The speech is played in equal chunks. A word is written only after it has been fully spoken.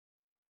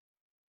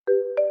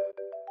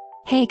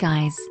Hey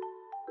guys!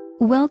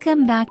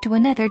 Welcome back to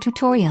another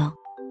tutorial.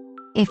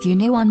 If you're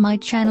new on my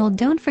channel,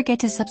 don't forget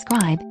to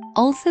subscribe.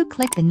 Also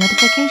click the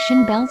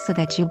notification bell so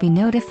that you'll be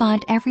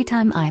notified every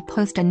time I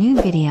post a new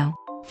video.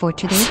 For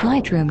today's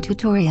Lightroom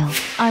tutorial,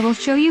 I will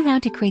show you how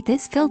to create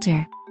this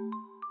filter.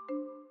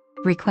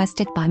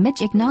 Requested by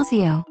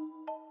𝗵𝗍𝗶𝗀𝗲𝗏.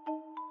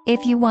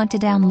 If you want to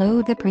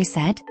download the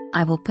preset,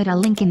 I will put a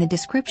link in the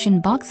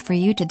description box for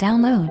you to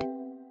download.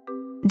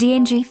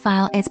 DNG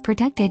file is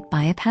protected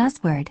by a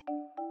password,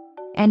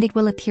 and it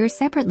will appear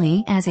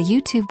separately as a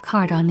YouTube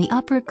card on the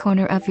upper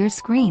corner of your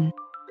screen.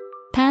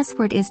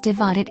 Password is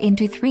divided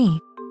into 3.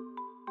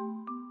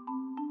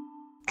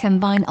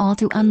 Combine all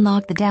to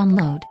unlock the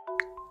download.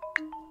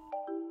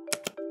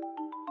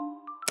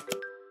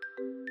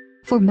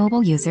 For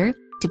mobile user,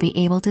 to be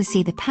able to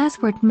see the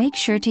password, make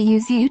sure to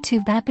use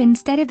YouTube app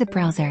instead of the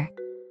browser.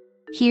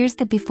 Here's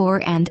the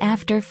before and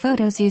after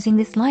photos using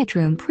this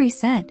Lightroom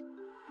preset.